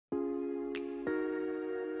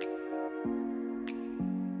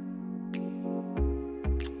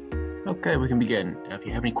Okay, we can begin. If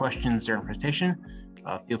you have any questions during the presentation,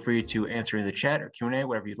 feel free to answer in the chat or Q&A,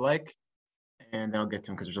 whatever you'd like, and I'll get to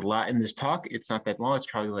them because there's a lot in this talk. It's not that long, it's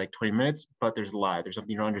probably like 20 minutes, but there's a lot. If there's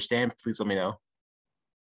something you don't understand, please let me know. All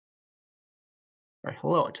right,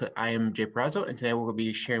 hello, I am Jay Perazzo, and today we're going to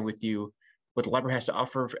be sharing with you what the library has to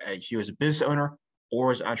offer you as a business owner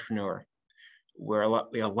or as an entrepreneur. We have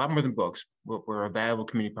a lot more than books. We're a valuable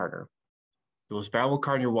community partner. The most valuable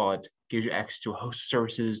card in your wallet gives you access to a host of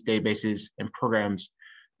services, databases, and programs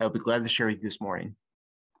that I'll be glad to share with you this morning.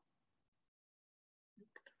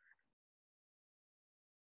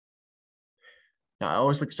 Now, I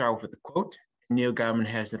always like to start off with a quote. Neil Gaiman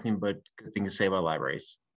has nothing but good things to say about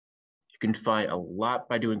libraries. You can find a lot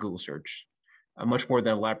by doing Google search, much more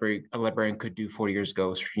than a librarian could do 40 years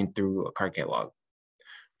ago searching through a card catalog.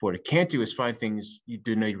 But what it can't do is find things you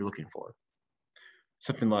didn't know you were looking for.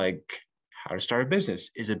 Something like how to start a business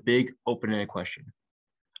is a big open-ended question.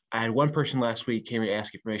 I had one person last week came and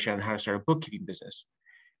asked information on how to start a bookkeeping business.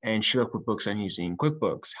 And she looked for books on using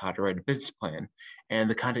QuickBooks, how to write a business plan, and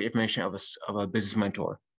the contact information of a business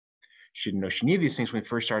mentor. She didn't know she needed these things when we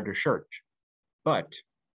first started her search, but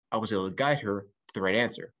I was able to guide her to the right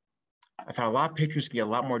answer. I found a lot of pictures can get a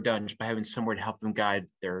lot more done just by having somewhere to help them guide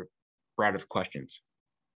their route of questions.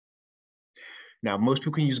 Now, most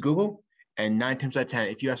people can use Google, and 9 times out of 10,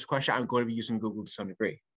 if you ask a question, I'm going to be using Google to some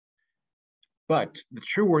degree. But the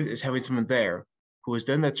true worth is having someone there who has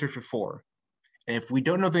done that search before. And if we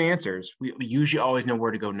don't know the answers, we usually always know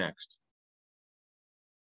where to go next.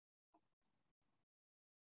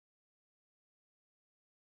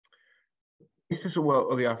 This is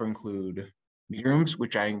what we offer include meeting rooms,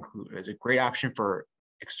 which I include as a great option for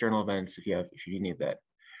external events if you need that.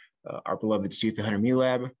 Our beloved Studio 300 Media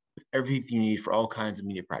Lab with everything you need for all kinds of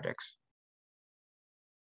media projects.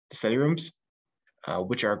 The study rooms,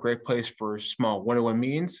 which are a great place for small one-on-one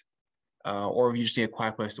meetings, or if you just need a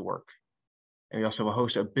quiet place to work. And we also have a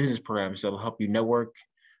host of business programs that will help you network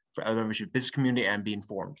for other members of your business community and be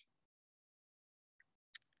informed.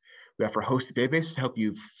 We offer a host of databases to help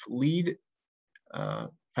you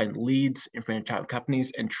find leads, information about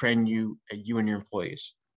companies, and train you and your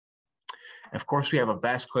employees. And of course, we have a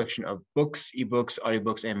vast collection of books, ebooks,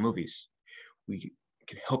 audiobooks, and movies. We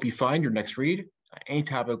can help you find your next read, any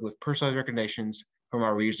topic with personalized recommendations from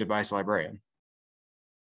our Reader's Advice librarian.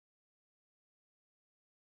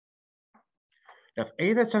 Now, if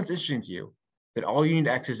any of that sounds interesting to you, then all you need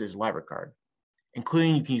to access is a library card,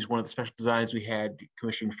 including you can use one of the special designs we had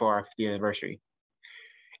commissioned for our 50th anniversary.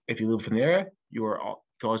 If you live in the area, you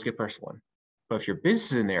can always get a personal one. But if your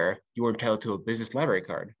business is in the area, you are entitled to a business library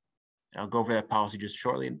card. And I'll go over that policy just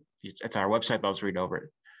shortly. It's on our website, but I'll just read over it.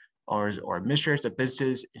 Owners or administrators of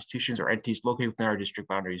businesses, institutions, or entities located within our district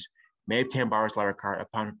boundaries may obtain a borrower's library card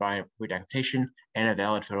upon providing documentation and a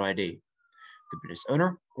valid photo ID. The business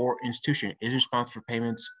owner or institution is responsible for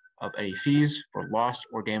payments of any fees for lost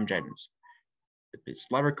or damaged items. The business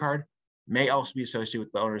library card may also be associated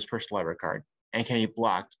with the owner's personal library card and can be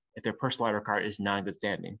blocked if their personal library card is not in good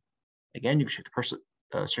standing. Again, you can check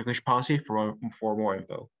the circulation policy for more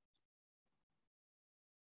info.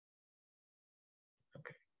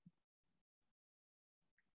 Okay.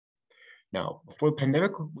 Now, before the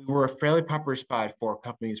pandemic, we were a fairly popular spot for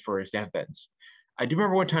companies for staff events. I do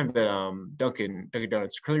remember one time that Dunkin'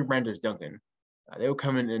 Donuts, currently branded as Dunkin', they would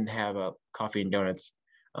come in and have coffee and donuts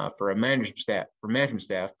for management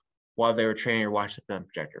staff while they were training or watching the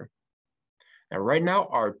projector. Now, right now,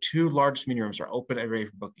 our 2 largest meeting rooms are open and ready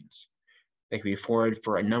for bookings. They can be afforded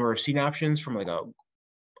for a number of seating options from like a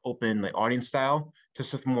open audience style to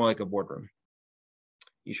something more like a boardroom.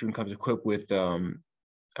 Each room comes equipped with a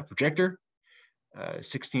projector,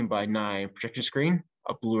 16:9 projector screen,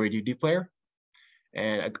 a Blu-ray DVD player,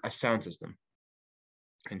 and a sound system,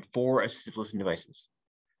 and 4 assistive listening devices.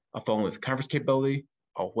 A phone with conference capability,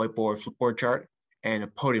 a whiteboard, flipboard chart, and a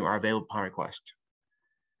podium are available upon request.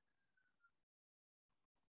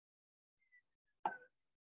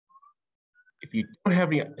 If you don't have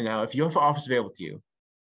any, now, if you don't have an office available to you,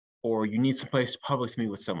 or you need some place public to meet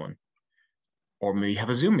with someone, or maybe you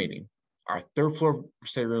have a Zoom meeting, our 3rd floor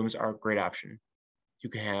study rooms are a great option. You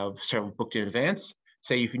can have several booked in advance.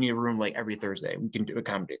 Say if you need a room like every Thursday, we can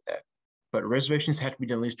accommodate that. But reservations have to be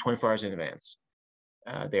done at least 24 hours in advance.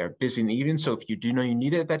 They are busy in the evening, so if you do know you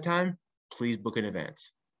need it at that time, please book in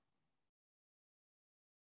advance.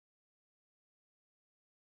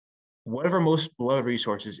 One of our most beloved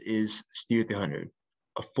resources is Studio 300,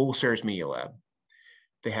 a full-service media lab.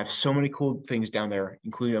 They have so many cool things down there,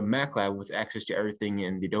 including a Mac lab with access to everything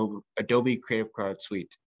in the Adobe Creative Cloud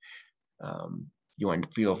suite. You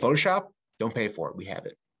want Photoshop? Don't pay for it. We have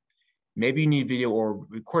it. Maybe you need video or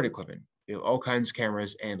record equipment. We have all kinds of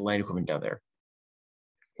cameras and light equipment down there.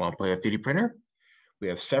 Want to play with 3D printer? We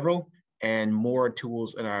have several and more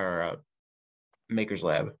tools in our maker's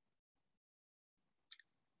lab.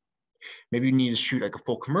 Maybe you need to shoot like a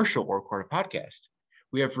full commercial or record a podcast.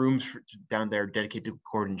 We have rooms down there dedicated to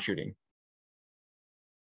recording and shooting.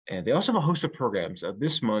 And they also have a host of programs.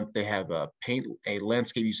 This month, they have paint a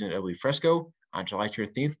landscape using Adobe Fresco on July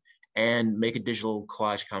 13th and make a digital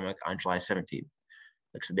collage comic on July 17th.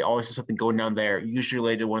 Like I said, they always have something going down there, usually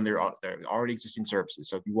related to one of their already existing services.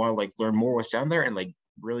 So if you want to like learn more what's down there and like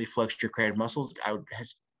really flex your creative muscles, I would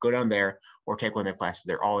go down there or take one of their classes.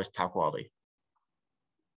 They're always top quality.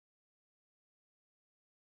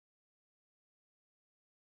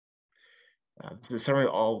 The summary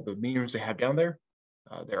of all the meeting rooms they have down there.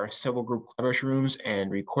 There are several group collaboration rooms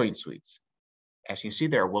and recording suites. As you can see,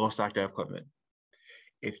 there are well-stocked equipment.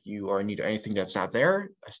 If you are in need of anything that's not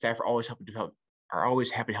there, staff are always happy to help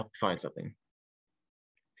you find something.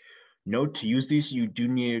 Note, to use these, you do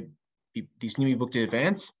need these need to be booked in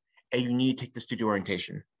advance, and you need to take the studio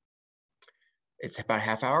orientation. It's about a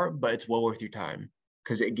half hour, but it's well worth your time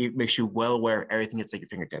because it makes you well aware of everything that's at your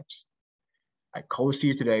fingertips. I call this to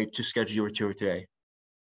you today to schedule your tour today.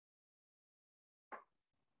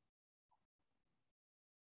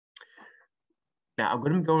 Now, I'm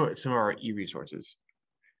going to go to some of our e-resources.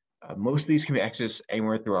 Most of these can be accessed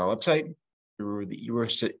anywhere through our website, through the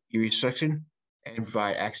e-resource section, and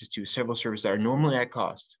provide access to several services that are normally at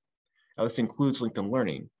cost. Now, this includes LinkedIn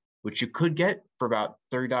Learning, which you could get for about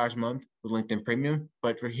 $30 a month with LinkedIn Premium,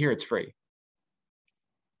 but for here, it's free.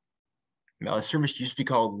 Now, the service used to be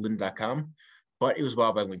called lynn.com, but it was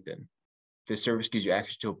bought by LinkedIn. This service gives you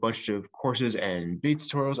access to a bunch of courses and video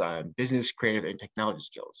tutorials on business, creative, and technology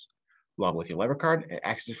skills, along with your library card and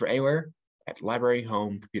access for anywhere at the library,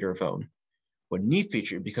 home, computer, or phone. One neat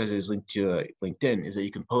feature, because it is linked to LinkedIn, is that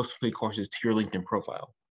you can post complete courses to your LinkedIn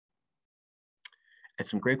profile. And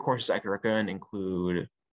some great courses I can recommend include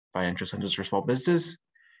Financial Sentences for Small Businesses,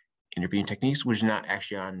 Interviewing Techniques, which is not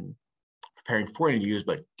actually on preparing for interviews,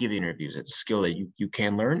 but giving interviews. It's a skill that you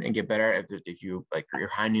can learn and get better at if you like you're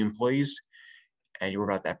hiring new employees and you're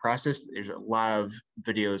about that process. There's a lot of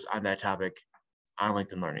videos on that topic on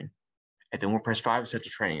LinkedIn Learning. And then WordPress 5 is such a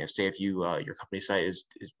training. If you your company site is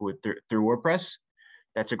through WordPress,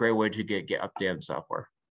 that's a great way to get updated on software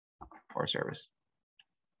or service.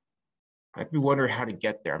 Might be wondering how to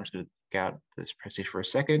get there. I'm just going to take out this presentation for a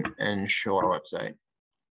second and show our website.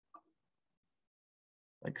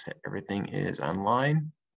 Like I said, everything is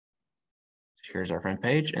online. Here's our front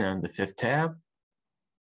page, and on the 5th tab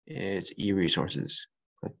is e-resources.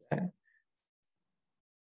 Click that.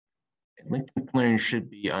 LinkedIn Learning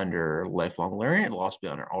should be under lifelong learning. It'll also be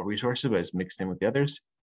under all resources, but it's mixed in with the others.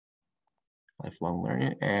 Lifelong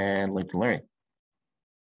learning and LinkedIn Learning.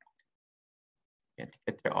 And to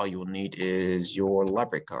get there, all you will need is your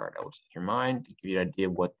library card. I will take your mind to give you an idea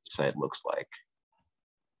of what the site looks like.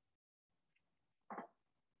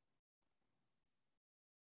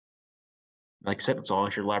 Like I said, it's all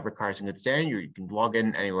your library cards in good standing. You can log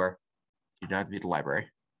in anywhere. You don't have to be at the library.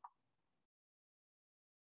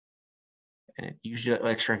 And it usually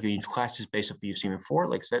likes to review classes based off what you've seen before.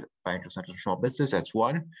 Like I said, Financial Centers for Small Business, that's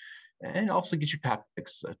one. And also get your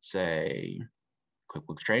topics, let's say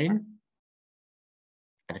QuickBooks training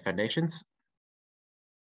and foundations.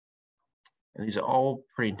 And these are all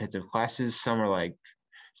pretty intensive classes. Some are like,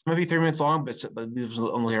 some might be 3 minutes long, but these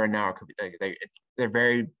only right now could be they're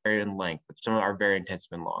very, very in length, but some are very intensive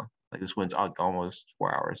and long. Like this one's almost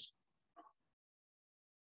 4 hours.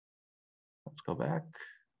 Let's go back.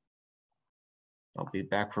 I'll be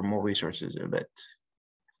back for more resources in a bit.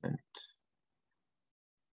 And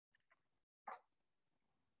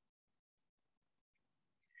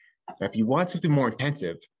if you want something more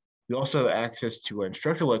intensive, you also have access to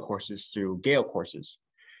instructor-led courses through Gale courses.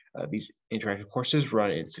 These interactive courses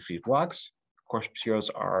run in 6-week blocks. Course materials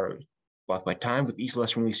are blocked by time, with each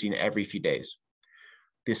lesson releasing every few days.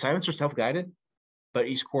 The assignments are self-guided, but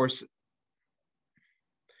each course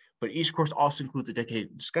also includes a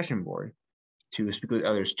dedicated discussion board to speak with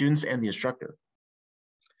other students and the instructor.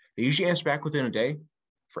 They usually answer back within a day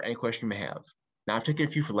for any question you may have. Now I've taken a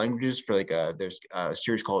few for languages for like there's a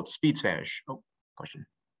series called Speed Spanish. Oh, question.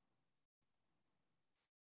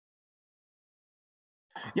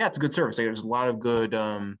 Yeah, it's a good service. There's a lot of good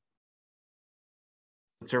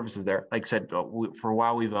services there. Like I said, for a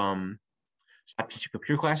while we've stopped teaching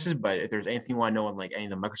computer classes, but if there's anything you want to know on like any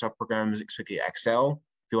of the Microsoft programs, especially Excel,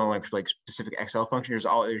 if you want to learn like specific Excel functions,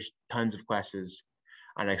 there's tons of classes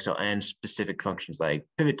on Excel and specific functions like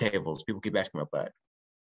pivot tables. People keep asking about that.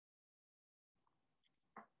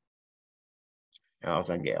 and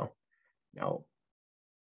also on Gale. Now,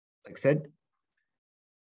 like I said,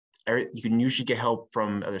 you can usually get help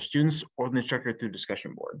from other students or the instructor through the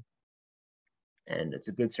discussion board. And it's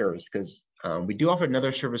a good service because we do offer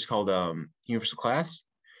another service called Universal Class,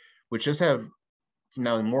 which does have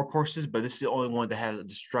not only more courses, but this is the only one that has an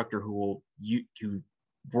instructor who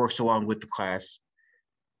works along with the class,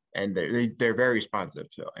 and they're very responsive.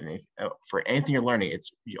 So, and if, for anything you're learning,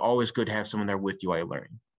 it's always good to have someone there with you while you're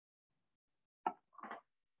learning.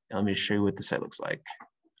 Now, let me show you what the site looks like.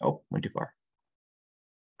 Oh, went too far.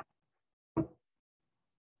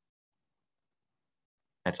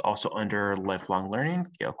 That's also under lifelong learning,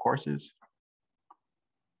 Gale courses.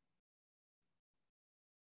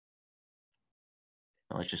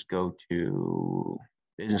 Now let's just go to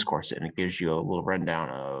business course, and it gives you a little rundown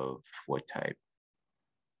of what type.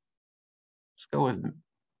 Let's go with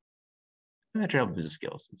general business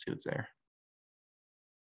skills. Let's see what's there.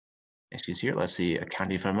 Next is here. Let's see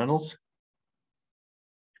accounting fundamentals.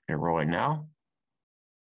 Enrolling now.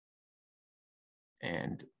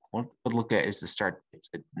 And one to look at is the start.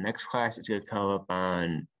 The next class is going to come up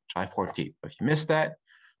on July 14th. But if you missed that,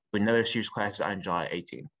 another series class is on July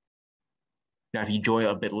 18th. Now, if you join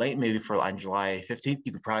a bit late, maybe for on July 15th,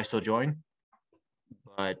 you can probably still join.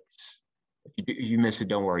 But if you miss it,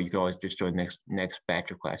 don't worry. You can always just join the next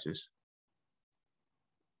batch of classes.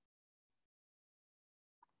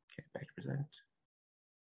 Okay, back to present.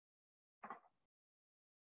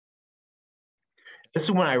 This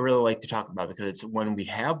is one I really like to talk about because it's one we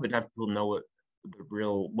have, but not people know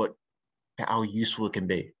how useful it can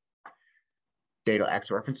be. Data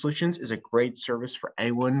Access Reference Solutions is a great service for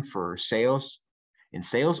anyone for sales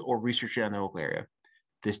or researching on the local area.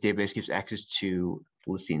 This database gives access to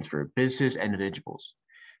listings for businesses and individuals.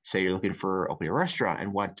 Say you're looking for opening a restaurant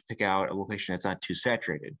and want to pick out a location that's not too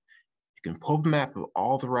saturated. You can pull up a map of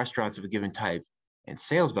all the restaurants of a given type and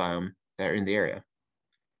sales volume that are in the area.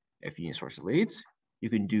 If you need a source of leads, you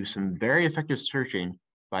can do some very effective searching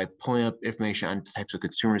by pulling up information on types of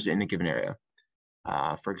consumers in a given area.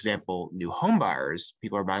 For example, new home buyers,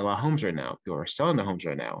 people are buying a lot of homes right now. People are selling their homes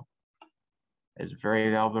right now. It's very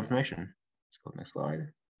valuable information. Let's go to the next slide.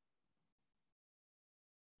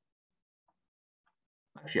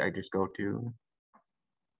 Actually, I can just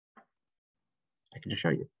show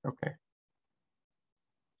you. Okay.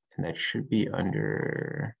 And that should be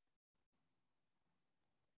under.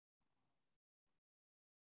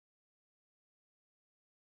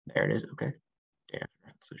 There it is. Okay. Data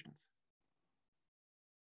solutions.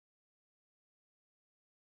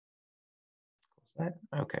 Close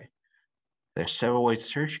that. Okay. There's several ways to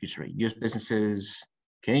search. You can search U.S. businesses,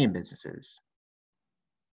 Canadian businesses,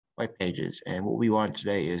 white pages, and what we want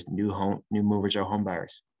today is new movers or home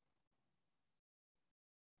buyers.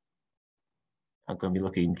 I'm going to be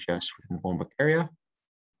looking just within the Bolingbrook area.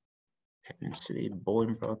 Hampton City,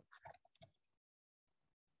 Bolingbrook.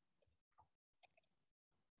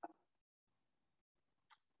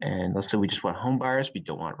 And let's say we just want home buyers. We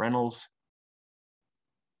don't want rentals.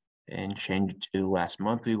 And change it to last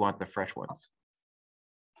month. We want the fresh ones.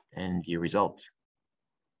 And view results.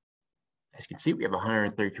 As you can see, we have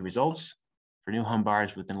 132 results for new home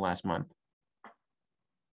buyers within the last month.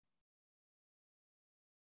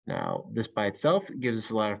 Now, this by itself gives us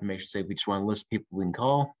a lot of information. Say we just want to list people we can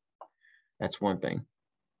call. That's one thing.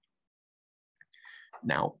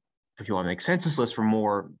 Now, if you want to make census lists for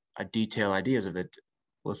more detailed ideas of it,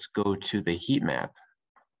 let's go to the heat map.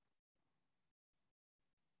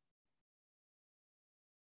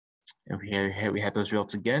 And here we have those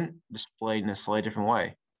results again, displayed in a slightly different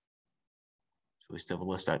way. So we still have a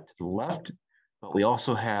list out to the left, but we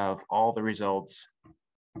also have all the results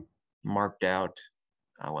marked out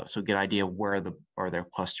left. So get an idea where they're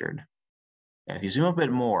clustered. And if you zoom a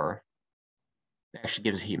bit more, it actually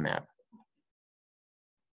gives a heat map.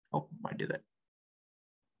 Oh, I do that.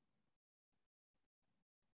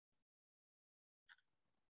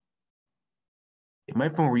 It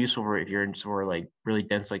might be more useful if you're in somewhere like really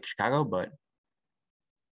dense like Chicago, but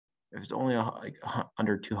if it's only like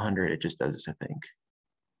under 200, it just does this, I think.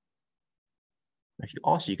 If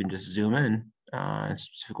you can just zoom in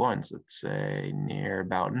specific ones. Let's say near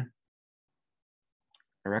Boughton.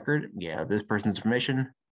 A record, yeah, this person's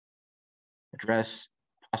information, address,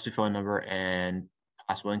 possible phone number, and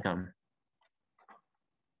possible income.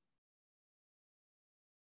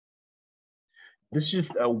 This is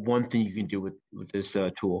just one thing you can do with this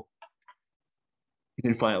tool. You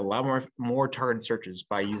can find a lot more targeted searches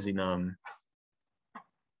by using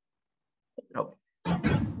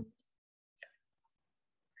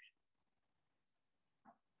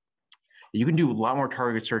you can do a lot more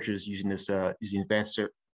targeted searches using this using the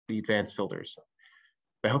advanced filters.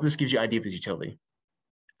 But I hope this gives you an idea of its utility.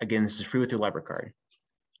 Again, this is free with your library card.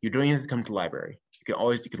 You don't even have to come to the library. You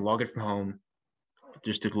can log it from home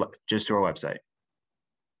just to our website.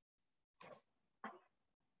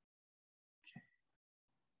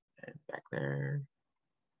 And back there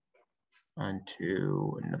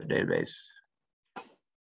onto another database.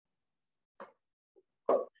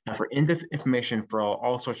 Now for in-depth information for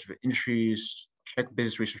all sorts of industries, check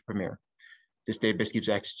Business Research Premier. This database gives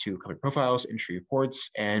access to company profiles, industry reports,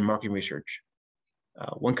 and marketing research.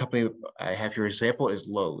 One company I have here example is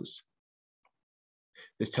Lowe's.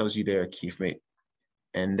 This tells you their key information,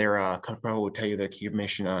 and their company profile will tell you their key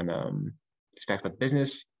information on facts about the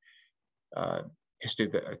business, history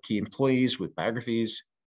of key employees with biographies,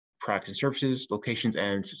 products and services, locations,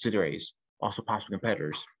 and subsidiaries, also possible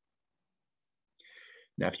competitors.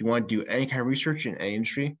 Now, if you want to do any kind of research in any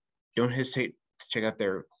industry, don't hesitate to check out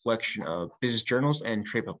their collection of business journals and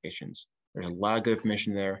trade publications. There's a lot of good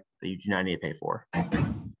information there that you do not need to pay for.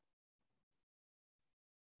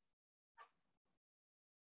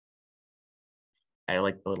 I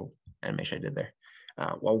like the little animation I did there.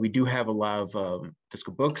 While we do have a lot of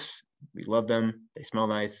physical books, we love them. They smell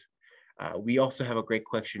nice. We also have a great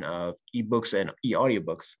collection of ebooks and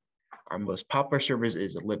e-audiobooks. Our most popular service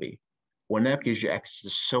is Libby. One app gives you access to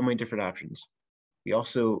so many different options. We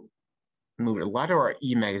also moved a lot of our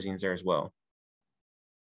e-magazines there as well.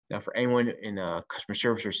 Now, for anyone in customer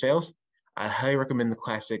service or sales, I highly recommend the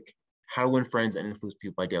classic How to Win Friends and Influence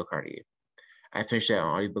People by Dale Carnegie. I finished that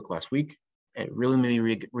on audiobook last week. And it really made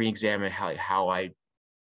me re-examine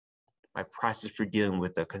my process for dealing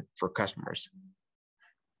with for customers.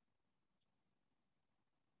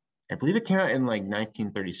 I believe it came out in like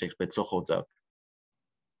 1936, but it still holds up.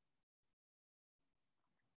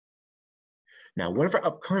 Now, one of our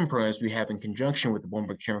upcoming programs we have in conjunction with the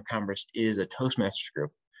Bolingbrook Chamber of Commerce is a Toastmasters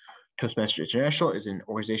group. Toastmasters International is an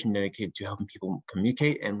organization dedicated to helping people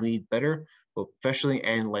communicate and lead better, both professionally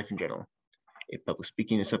and in life in general. If public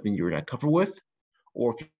speaking is something you're not comfortable with,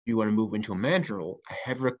 or if you want to move into a manager role, I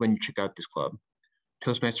heavily recommend you check out this club.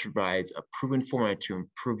 Toastmasters provides a proven format to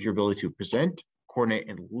improve your ability to present, coordinate,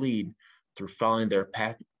 and lead through following their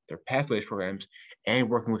pathways programs and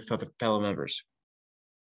working with fellow members.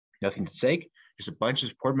 Nothing to stake, just a bunch of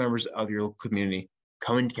support members of your local community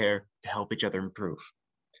coming together to help each other improve.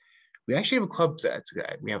 We actually have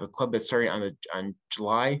a club that's starting on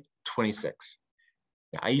July 26th.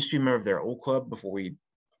 Now, I used to be a member of their old club before we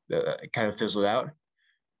kind of fizzled out,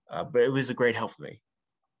 but it was a great help for me.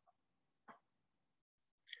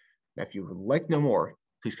 Now, if you would like to know more,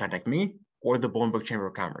 please contact me or the Bolingbrook Chamber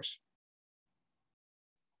of Commerce.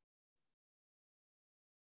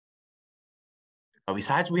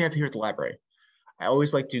 Besides what we have here at the library, I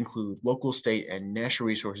always like to include local, state, and national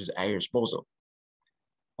resources at your disposal.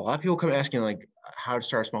 A lot of people come asking like how to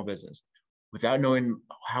start a small business without knowing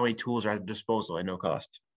how many tools are at their disposal at no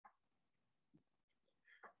cost.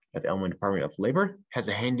 The Illinois Department of Labor has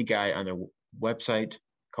a handy guide on their website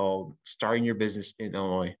called Starting Your Business in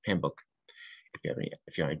Illinois Handbook. If you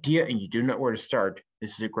have an idea and you do not know where to start,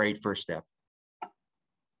 this is a great first step.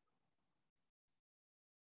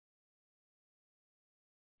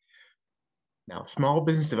 Now, small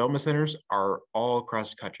business development centers are all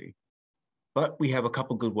across the country, but we have a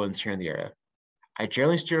couple good ones here in the area. I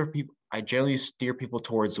generally steer people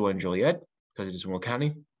towards the one in Joliet because it is in Will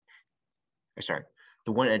County.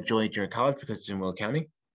 The one at Joliet Junior College because it's in Will County.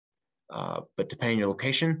 But depending on your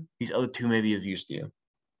location, these other two may be of use to you.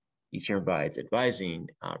 Each provides advising,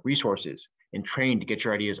 resources, and training to get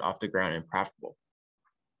your ideas off the ground and profitable.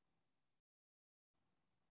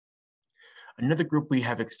 Another group we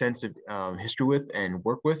have extensive history with and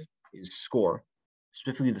work with is SCORE,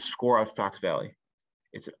 specifically the SCORE of Fox Valley.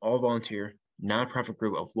 It's an all-volunteer, nonprofit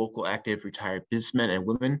group of local active retired businessmen and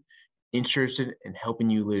women interested in helping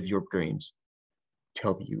you live your dreams, to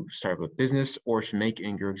help you start a business or to make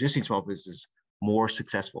your existing small business more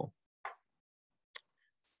successful.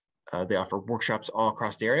 They offer workshops all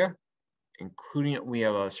across the area, including we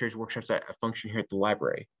have a series of workshops that function here at the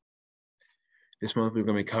library. This month, we're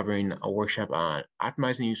going to be covering a workshop on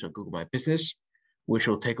optimizing the use of Google My Business, which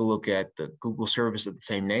will take a look at the Google service of the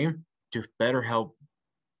same name to better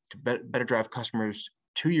drive customers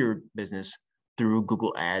to your business through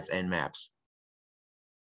Google Ads and Maps.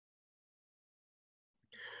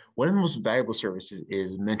 One of the most valuable services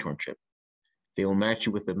is mentorship. They will match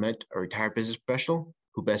you with a retired business professional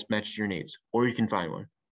who best matches your needs, or you can find one.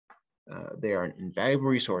 They are an invaluable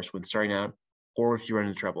resource when starting out or if you run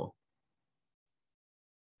into trouble.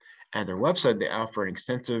 At their website, they offer an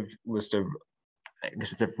extensive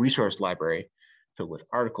resource library filled with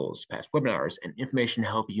articles, past webinars, and information to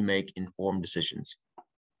help you make informed decisions.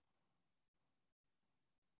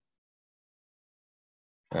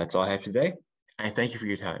 That's all I have today. I thank you for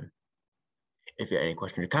your time. If you have any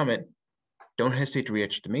question or comment, don't hesitate to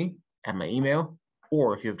reach out to me at my email,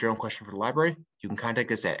 or if you have a general question for the library, you can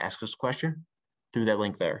contact us at Ask Us a Question through that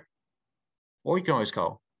link there. Or you can always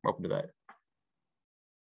call. We're open to that.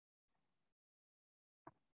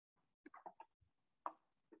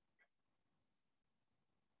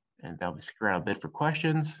 And that'll be stick around a bit for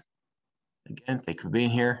questions. Again, thank you for being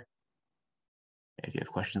here. If you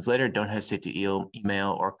have questions later, don't hesitate to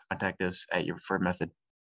email or contact us at your preferred method.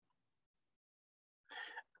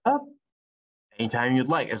 Anytime you'd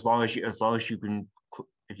like, as long as you can,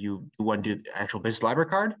 if you want to do the actual business library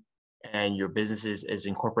card and your business is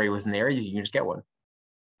incorporated within the area, you can just get one.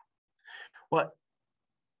 Well,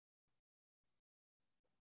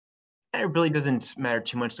 it really doesn't matter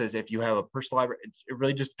too much as if you have a personal library. It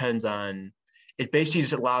really just depends on, it basically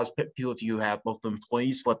just allows people, if you have multiple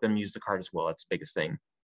employees, let them use the card as well. That's the biggest thing.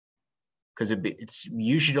 Because it's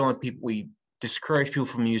usually don't let people, we discourage people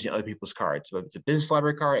from using other people's cards. So if it's a business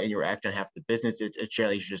library card and you're acting on half the business, it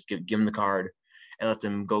generally you should just give them the card and let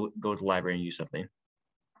them go to the library and use something.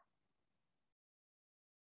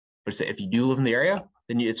 But if you do live in the area,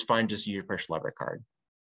 then it's fine just use your personal library card.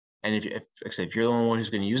 And if like I said, if you're the only one who's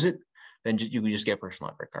going to use it, then you can just get a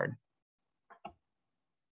personal library card.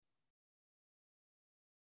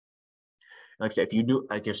 Like I said, if you do,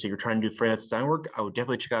 like I said, you're trying to do freelance design work, I would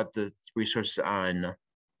definitely check out the resources on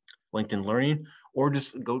LinkedIn Learning, or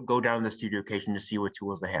just go down the studio occasion to see what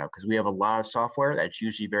tools they have, because we have a lot of software that's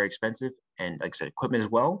usually very expensive, and like I said, equipment as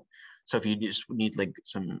well. So if you just need like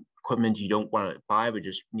some equipment you don't want to buy, but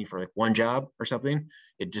just need for like one job or something,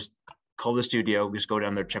 it just call the studio, just go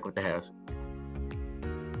down there, check what they have.